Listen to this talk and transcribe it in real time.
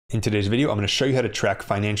In today's video, I'm going to show you how to track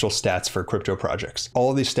financial stats for crypto projects.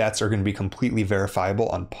 All of these stats are going to be completely verifiable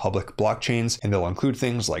on public blockchains, and they'll include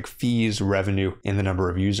things like fees, revenue, and the number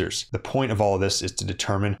of users. The point of all of this is to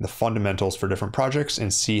determine the fundamentals for different projects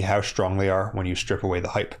and see how strong they are when you strip away the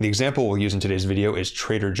hype. The example we'll use in today's video is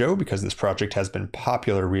Trader Joe because this project has been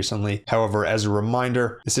popular recently. However, as a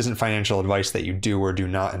reminder, this isn't financial advice that you do or do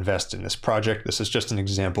not invest in this project. This is just an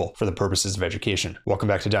example for the purposes of education. Welcome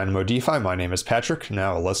back to Dynamo DeFi. My name is Patrick.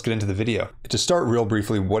 Now let's get into the video. To start real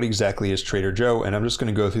briefly, what exactly is Trader Joe? And I'm just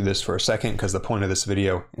going to go through this for a second because the point of this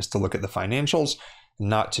video is to look at the financials,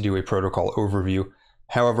 not to do a protocol overview.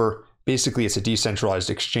 However, basically it's a decentralized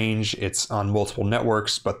exchange. It's on multiple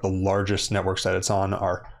networks, but the largest networks that it's on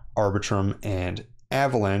are Arbitrum and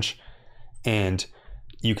Avalanche. And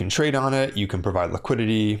you can trade on it, you can provide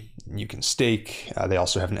liquidity, you can stake. They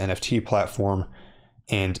also have an NFT platform.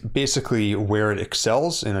 And basically where it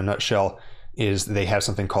excels in a nutshell is they have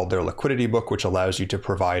something called their liquidity book, which allows you to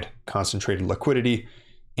provide concentrated liquidity.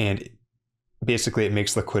 And basically it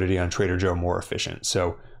makes liquidity on Trader Joe more efficient.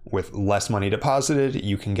 So with less money deposited,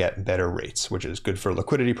 you can get better rates, which is good for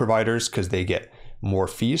liquidity providers because they get more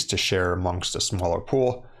fees to share amongst a smaller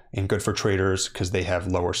pool, and good for traders because they have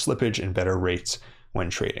lower slippage and better rates when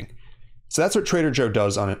trading. So that's what Trader Joe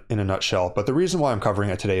does in a nutshell. But the reason why I'm covering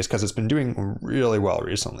it today is because it's been doing really well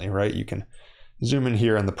recently, right? You can zoom in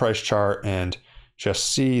here on the price chart and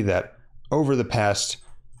just see that over the past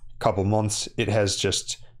couple months, it has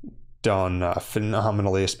just done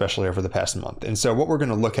phenomenally, especially over the past month. And so what we're going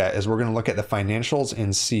to look at is we're going to look at the financials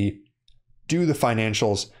and see, do the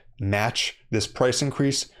financials match this price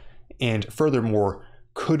increase? And furthermore,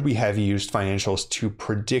 could we have used financials to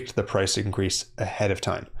predict the price increase ahead of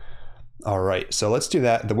time? All right, so let's do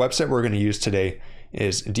that. The website we're going to use today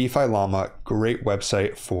is DeFi Llama, great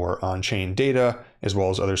website for on-chain data, as well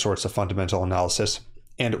as other sorts of fundamental analysis.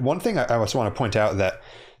 And one thing I also want to point out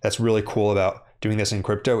that's really cool about doing this in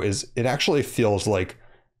crypto is it actually feels like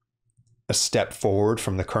a step forward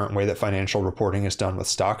from the current way that financial reporting is done with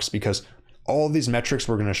stocks, because all of these metrics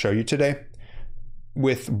we're going to show you today,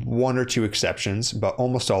 with one or two exceptions, but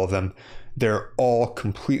almost all of them, they're all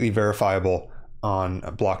completely verifiable on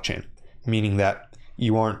a blockchain, meaning that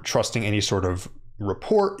you aren't trusting any sort of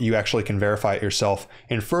report, you actually can verify it yourself.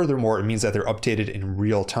 And furthermore, it means that they're updated in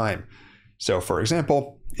real time. So for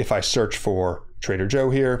example, if I search for Trader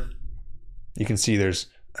Joe here, you can see there's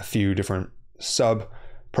a few different sub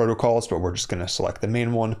protocols, but we're just going to select the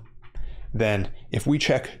main one. Then if we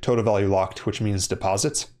check total value locked, which means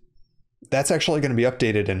deposits, that's actually going to be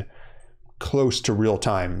updated in close to real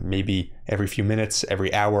time, maybe every few minutes,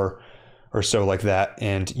 every hour or so like that.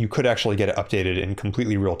 And you could actually get it updated in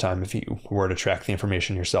completely real time if you were to track the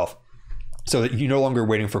information yourself. So that you're no longer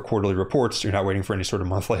waiting for quarterly reports, you're not waiting for any sort of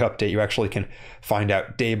monthly update. You actually can find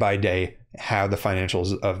out day by day how the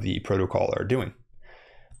financials of the protocol are doing.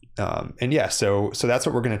 And yeah, so that's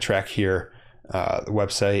what we're going to track here. The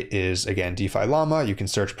website is, again, DeFi Llama. You can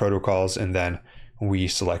search protocols, and then we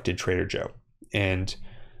selected Trader Joe. And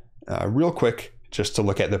real quick, just to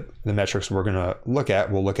look at the metrics we're going to look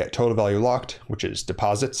at, we'll look at total value locked, which is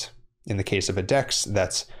deposits. In the case of a DEX,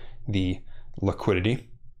 that's the liquidity.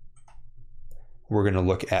 We're going to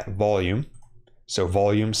look at volume. So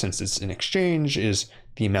volume, since it's an exchange, is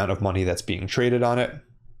the amount of money that's being traded on it.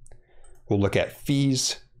 We'll look at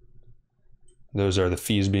fees. Those are the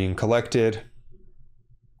fees being collected.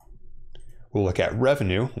 We'll look at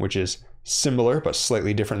revenue, which is similar but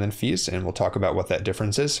slightly different than fees, and we'll talk about what that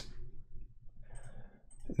difference is.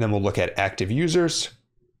 Then we'll look at active users.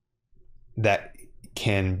 That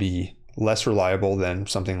can be less reliable than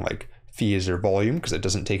something like fees or volume because it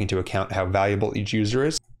doesn't take into account how valuable each user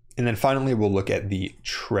is. And then finally, we'll look at the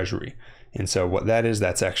treasury. And so what that is,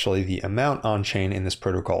 that's actually the amount on chain in this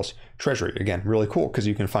protocol's treasury. Again, really cool because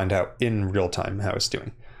you can find out in real time how it's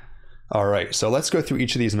doing. All right, so let's go through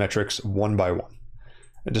each of these metrics one by one.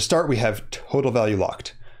 And to start, we have total value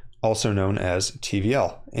locked, also known as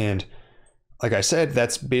TVL. And like I said,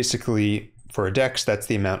 that's basically, for a DEX, that's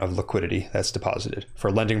the amount of liquidity that's deposited.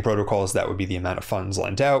 For lending protocols, that would be the amount of funds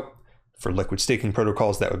lent out. For liquid staking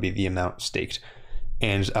protocols, that would be the amount staked.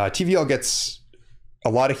 And TVL gets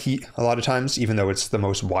a lot of heat a lot of times, even though it's the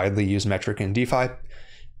most widely used metric in DeFi.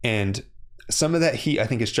 And some of that heat, I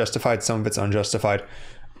think, is justified. Some of it's unjustified.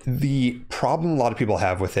 The problem a lot of people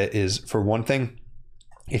have with it is, for one thing,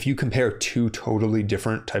 if you compare two totally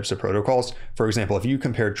different types of protocols, for example, if you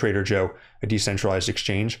compared Trader Joe, a decentralized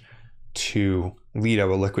exchange, to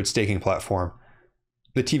Lido, a liquid staking platform,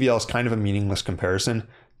 the TVL is kind of a meaningless comparison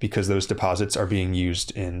because those deposits are being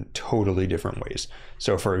used in totally different ways.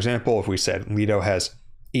 So for example, if we said Lido has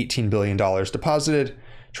 $18 billion deposited,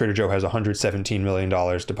 Trader Joe has $117 million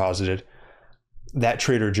deposited. That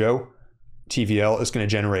Trader Joe TVL is going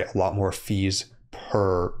to generate a lot more fees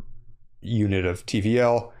per unit of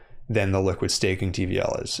TVL than the liquid staking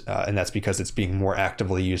TVL is. And that's because it's being more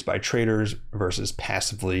actively used by traders versus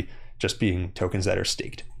passively just being tokens that are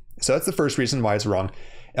staked. So that's the first reason why it's wrong.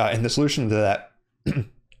 And the solution to that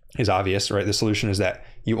is obvious, right? The solution is that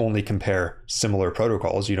you only compare similar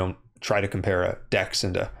protocols. You don't try to compare a DEX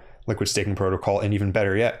and a liquid staking protocol. And even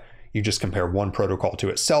better yet, you just compare one protocol to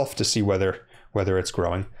itself to see whether it's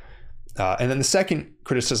growing. And then the second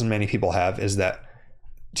criticism many people have is that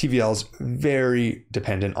TVL is very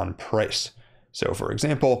dependent on price. So for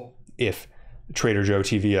example, if Trader Joe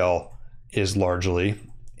TVL is largely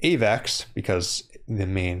AVAX because the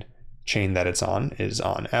main chain that it's on is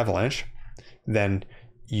on Avalanche, then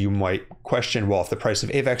you might question, well, if the price of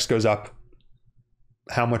AVAX goes up,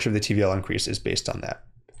 how much of the TVL increase is based on that?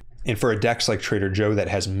 And for a DEX like Trader Joe that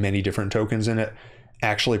has many different tokens in it,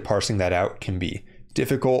 actually parsing that out can be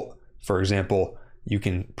difficult. For example, you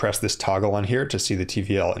can press this toggle on here to see the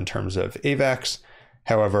TVL in terms of AVAX.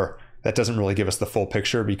 However, that doesn't really give us the full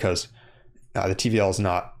picture because the TVL is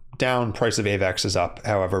not down, price of AVAX is up.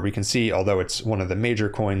 However, we can see, although it's one of the major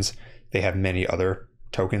coins, they have many other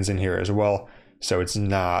tokens in here as well. So it's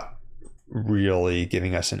not really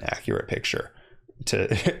giving us an accurate picture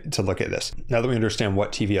to look at this. Now that we understand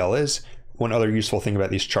what TVL is, one other useful thing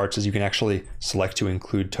about these charts is you can actually select to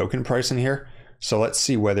include token price in here. So let's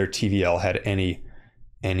see whether TVL had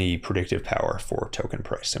any predictive power for token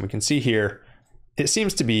price. And we can see here, it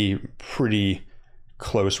seems to be pretty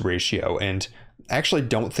close ratio. And I actually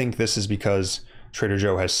don't think this is because Trader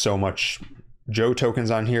Joe has so much Joe tokens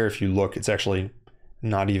on here. If you look, it's actually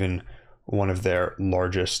not even one of their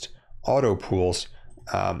largest auto pools.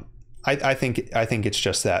 I think it's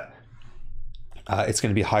just that it's going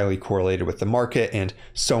to be highly correlated with the market, and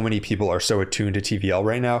so many people are so attuned to TVL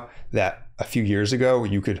right now that a few years ago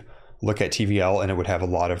you could look at TVL and it would have a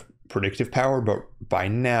lot of predictive power, but by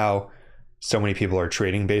now so many people are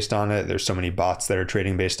trading based on it. There's so many bots that are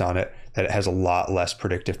trading based on it that it has a lot less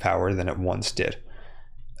predictive power than it once did.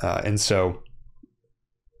 And so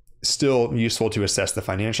still useful to assess the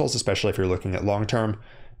financials, especially if you're looking at long term.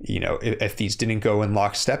 You know, if these didn't go in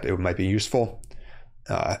lockstep, it might be useful,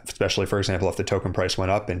 especially, for example, if the token price went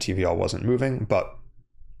up and TVL wasn't moving. But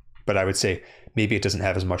I would say maybe it doesn't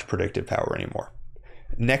have as much predictive power anymore.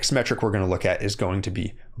 Next metric we're going to look at is going to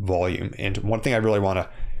be volume. And one thing I really want to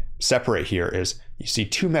separate here is you see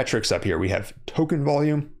two metrics up here. We have token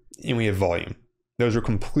volume and we have volume. Those are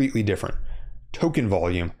completely different. Token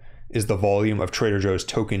volume is the volume of Trader Joe's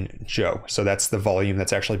token Joe. So that's the volume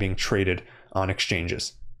that's actually being traded on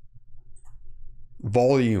exchanges.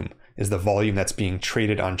 Volume is the volume that's being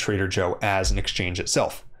traded on Trader Joe as an exchange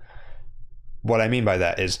itself. What I mean by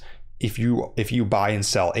that is if you buy and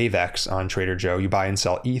sell AVAX on Trader Joe, you buy and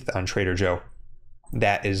sell ETH on Trader Joe,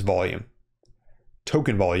 that is volume.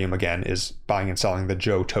 Token volume, again, is buying and selling the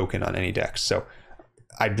Joe token on any DEX. So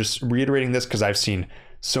I'm just reiterating this because I've seen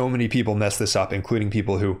so many people mess this up, including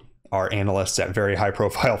people who are analysts at very high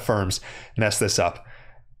profile firms mess this up.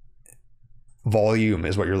 Volume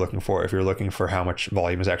is what you're looking for if you're looking for how much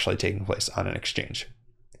volume is actually taking place on an exchange.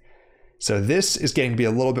 So this is getting to be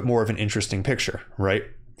a little bit more of an interesting picture, right?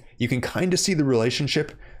 You can kind of see the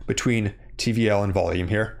relationship between TVL and volume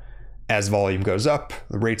here. As volume goes up,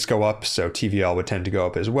 the rates go up, so TVL would tend to go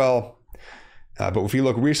up as well. But if you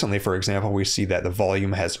look recently, for example, we see that the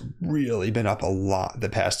volume has really been up a lot the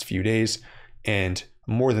past few days. And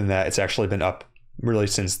more than that, it's actually been up really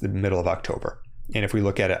since the middle of October. And if we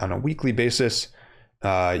look at it on a weekly basis,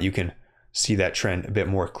 you can see that trend a bit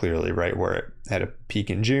more clearly, right? Where it had a peak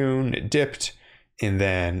in June, it dipped, and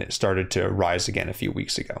then it started to rise again a few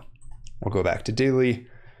weeks ago. We'll go back to daily,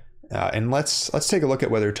 and let's take a look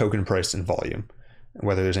at whether token price and volume,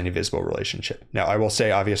 whether there's any visible relationship. Now, I will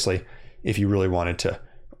say, obviously, if you really wanted to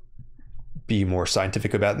be more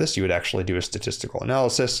scientific about this, you would actually do a statistical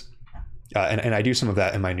analysis. And I do some of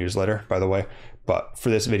that in my newsletter, by the way. But for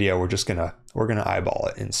this video, we're gonna eyeball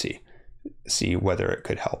it and see whether it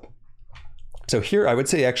could help. So here, I would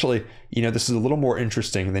say actually, this is a little more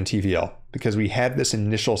interesting than TVL because we had this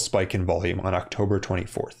initial spike in volume on October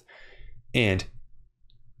 24th. And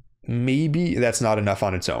maybe that's not enough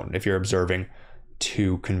on its own if you're observing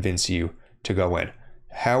to convince you to go in.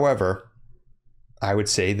 However, I would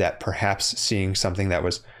say that perhaps seeing something that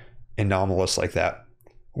was anomalous like that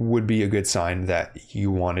would be a good sign that you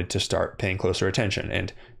wanted to start paying closer attention.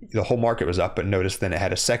 And the whole market was up, but notice then it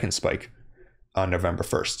had a second spike on November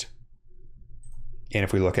 1st. And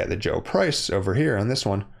if we look at the Joe price over here on this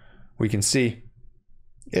one, we can see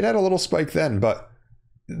it had a little spike then, but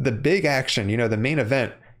the big action, the main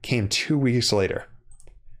event came 2 weeks later.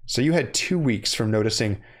 So you had 2 weeks from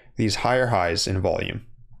noticing these higher highs in volume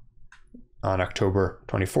on October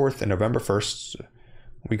 24th and November 1st, a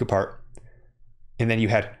week apart. And then you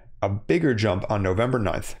had a bigger jump on November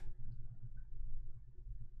 9th.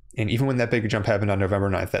 And even when that bigger jump happened on November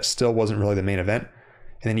 9th, that still wasn't really the main event.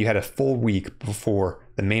 And then you had a full week before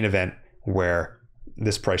the main event where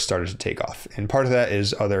this price started to take off. And part of that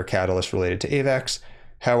is other catalysts related to AVAX.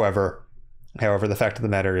 However, the fact of the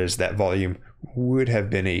matter is that volume would have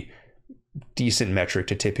been a decent metric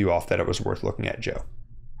to tip you off that it was worth looking at, Joe.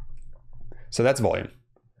 So that's volume.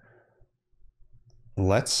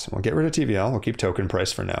 We'll get rid of TVL. We'll keep token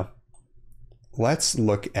price for now. Let's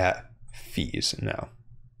look at fees now.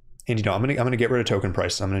 And I'm gonna get rid of token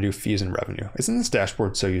price. I'm gonna do fees and revenue. Isn't this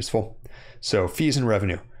dashboard so useful? So fees and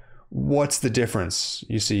revenue. What's the difference?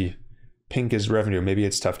 You see, pink is revenue. Maybe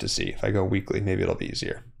it's tough to see. If I go weekly, maybe it'll be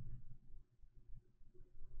easier.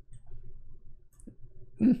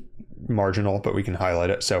 Marginal, but we can highlight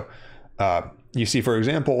it. So you see, for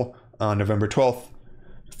example, on November 12th,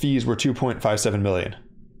 fees were 2.57 million.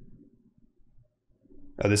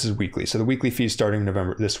 This is weekly. So the weekly fees starting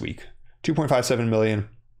this week, 2.57 million,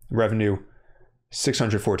 revenue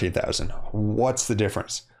 614,000. What's the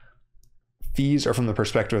difference? Fees are from the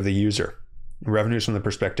perspective of the user. Revenue is from the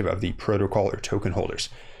perspective of the protocol or token holders.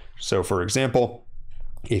 So for example,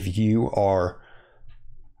 if you are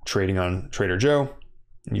trading on Trader Joe,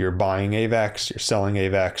 you're buying AVAX, you're selling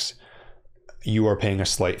AVAX, you are paying a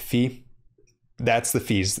slight fee. That's the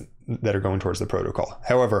fees that are going towards the protocol.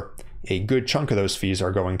 However, a good chunk of those fees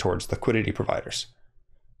are going towards liquidity providers.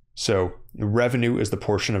 So revenue is the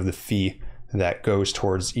portion of the fee that goes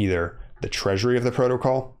towards either the treasury of the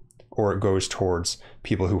protocol or it goes towards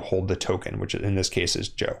people who hold the token, which in this case is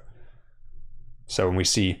Joe. So when we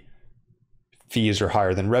see fees are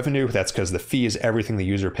higher than revenue, that's because the fee is everything the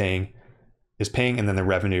user is paying, and then the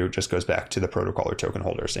revenue just goes back to the protocol or token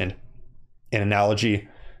holders. And an analogy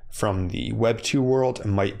from the Web2 world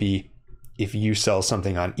might be if you sell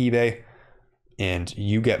something on eBay and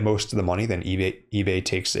you get most of the money, then eBay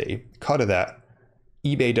takes a cut of that.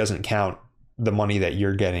 eBay doesn't count the money that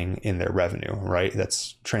you're getting in their revenue, right?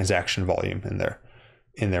 That's transaction volume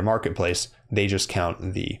in their marketplace. They just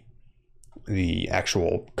count the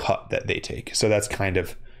actual cut that they take. So that's kind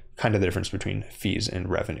of the difference between fees and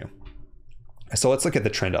revenue. So let's look at the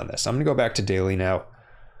trend on this. I'm going to go back to daily now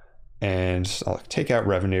and I'll take out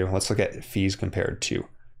revenue. Let's look at fees compared to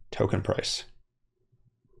token price.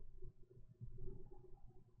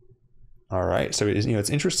 All right, so it's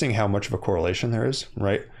interesting how much of a correlation there is,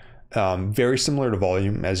 right? Very similar to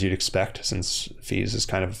volume as you'd expect, since fees is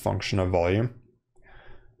kind of a function of volume.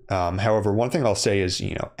 However, one thing I'll say is,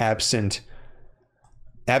 absent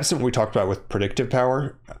what we talked about with predictive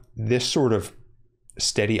power, this sort of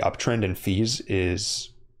steady uptrend in fees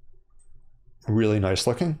is really nice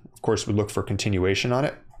looking. Of course, we look for continuation on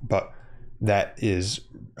it, but that is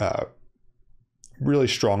really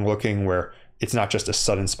strong looking, where it's not just a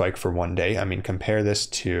sudden spike for one day. I mean, compare this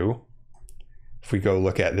to, if we go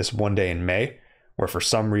look at this one day in May, where for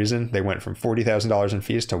some reason they went from $40,000 in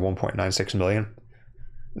fees to 1.96 million.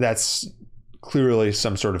 That's clearly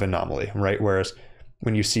some sort of anomaly, right? Whereas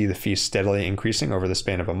when you see the fees steadily increasing over the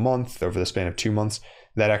span of a month, over the span of 2 months,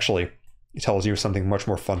 that actually tells you something much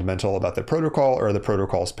more fundamental about the protocol or the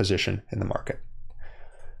protocol's position in the market.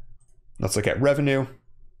 Let's look at revenue.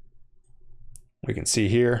 We can see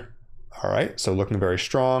here, all right, so looking very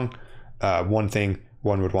strong. One thing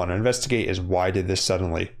one would want to investigate is, why did this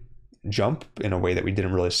suddenly jump in a way that we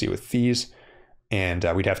didn't really see with fees? And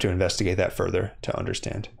we'd have to investigate that further to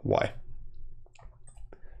understand why.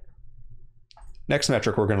 Next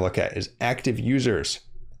metric we're going to look at is active users.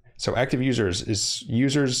 So active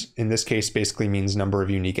users in this case basically means number of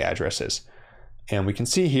unique addresses. And we can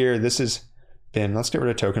see here, this has been, let's get rid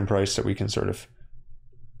of token price so we can sort of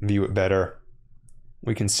view it better.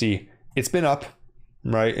 We can see it's been up,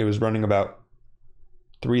 right? It was running about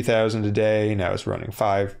 3,000 a day. Now it's running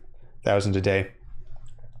 5,000 a day.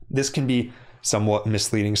 This can be somewhat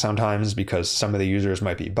misleading sometimes because some of the users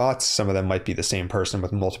might be bots. Some of them might be the same person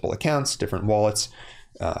with multiple accounts, different wallets.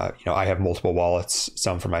 I have multiple wallets,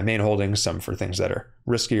 some for my main holdings, some for things that are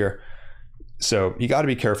riskier. So you got to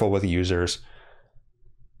be careful with the users,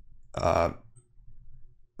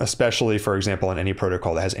 especially, for example, in any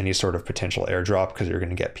protocol that has any sort of potential airdrop, because you're going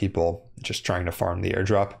to get people just trying to farm the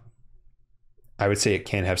airdrop. I would say it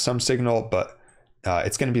can have some signal, but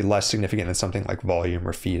it's going to be less significant than something like volume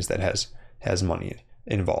or fees that has money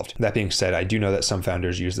involved. That being said, I do know that some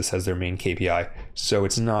founders use this as their main KPI, so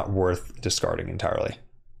it's not worth discarding entirely.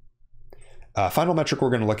 Final metric we're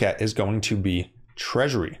going to look at is going to be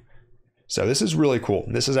treasury. So this is really cool.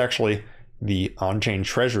 This is actually the on-chain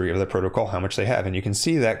treasury of the protocol, how much they have. And you can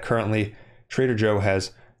see that currently Trader Joe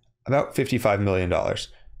has about $55 million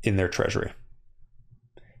in their treasury.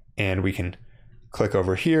 And we can click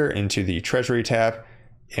over here into the treasury tab,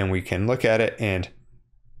 and we can look at it and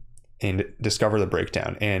discover the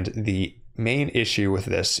breakdown. And the main issue with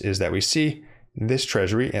this is that we see this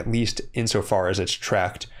treasury, at least insofar as it's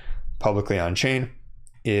tracked publicly on chain,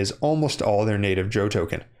 is almost all their native Joe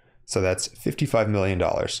token. So that's $55 million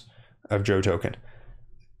of Joe token.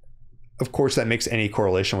 Of course, that makes any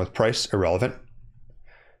correlation with price irrelevant.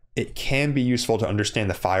 It can be useful to understand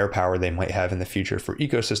the firepower they might have in the future for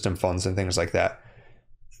ecosystem funds and things like that.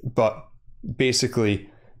 But basically,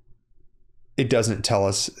 it doesn't tell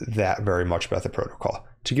us that very much about the protocol.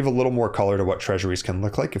 To give a little more color to what treasuries can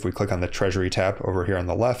look like, if we click on the treasury tab over here on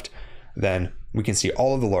the left, then we can see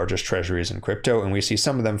all of the largest treasuries in crypto. And we see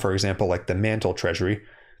some of them, for example, like the Mantle treasury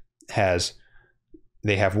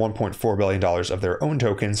they have $1.4 billion of their own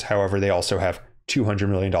tokens. However, they also have $200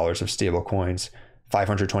 million of stable coins,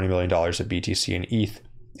 $520 million of BTC and ETH,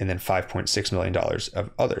 and then $5.6 million of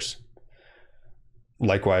others.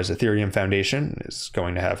 Likewise, Ethereum Foundation is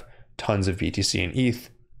going to have tons of BTC and ETH,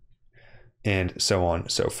 and so on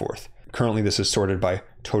and so forth. Currently, this is sorted by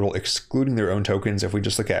total excluding their own tokens. If we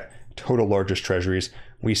just look at total largest treasuries,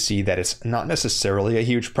 we see that it's not necessarily a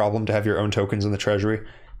huge problem to have your own tokens in the treasury,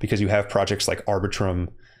 because you have projects like Arbitrum,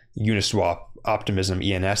 Uniswap, Optimism,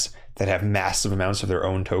 ENS that have massive amounts of their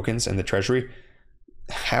own tokens in the treasury.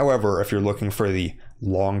 However, if you're looking for the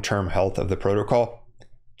long-term health of the protocol,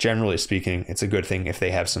 generally speaking, it's a good thing if they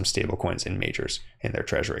have some stablecoins and majors in their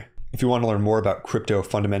treasury. If you want to learn more about crypto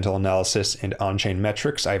fundamental analysis and on-chain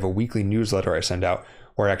metrics, I have a weekly newsletter I send out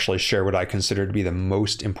where I actually share what I consider to be the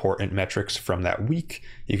most important metrics from that week.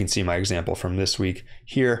 You can see my example from this week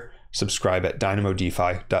here. Subscribe at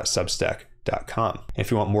dynamodefi.substack.com. If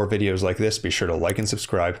you want more videos like this, be sure to like and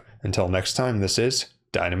subscribe. Until next time, this is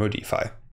Dynamo DeFi.